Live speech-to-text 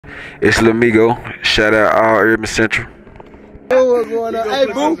It's Lamigo. Shout out all Urban Central. What's going on? Hey,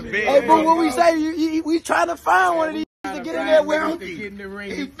 Boo, what we say? We trying to find one of these to get in there with me. Get in the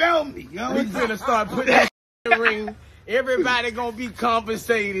ring. He found me. Yo. We finna start putting that in the ring. Everybody gonna be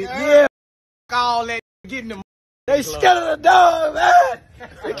compensated. Yeah. All that getting them. They scared of the dog, man.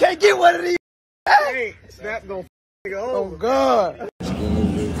 We can't get one of these. Hey, Snap gonna f*** over. Oh, God.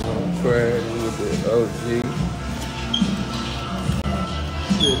 Crazy with the OG.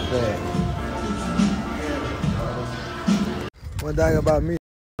 Shit back. One thing about me,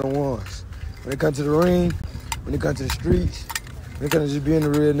 the ones. When it comes to the ring, when it comes to the streets, when it comes to just being a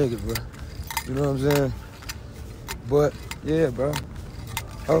real nigga, bro. You know what I'm saying? But, yeah, bro.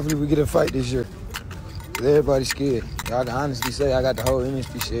 Hopefully we get a fight this year. Everybody's scared. I can honestly say I got the whole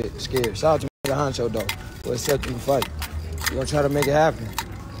industry scared. Shout out to the Honcho, though. For accepting the fight. We're going to try to make it happen.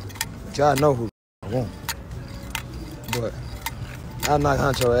 But y'all know who I want. But I'll knock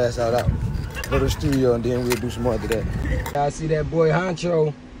Honcho ass out. Go to the studio and then we'll do some more after that. I see that boy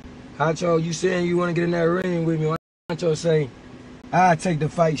Honcho. Honcho, you saying you want to get in that ring with me? Honcho say, I'll take the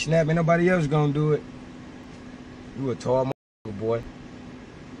fight, Snap. Ain't nobody else gonna do it. You a tall motherfucker, boy.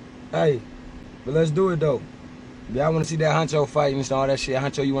 Hey, but let's do it though. Y'all want to see that Honcho fight and all that shit.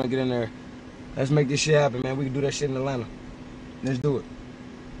 Honcho, you want to get in there? Let's make this shit happen, man. We can do that shit in Atlanta. Let's do it.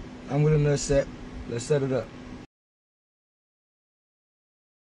 I'm with another set. Let's set it up.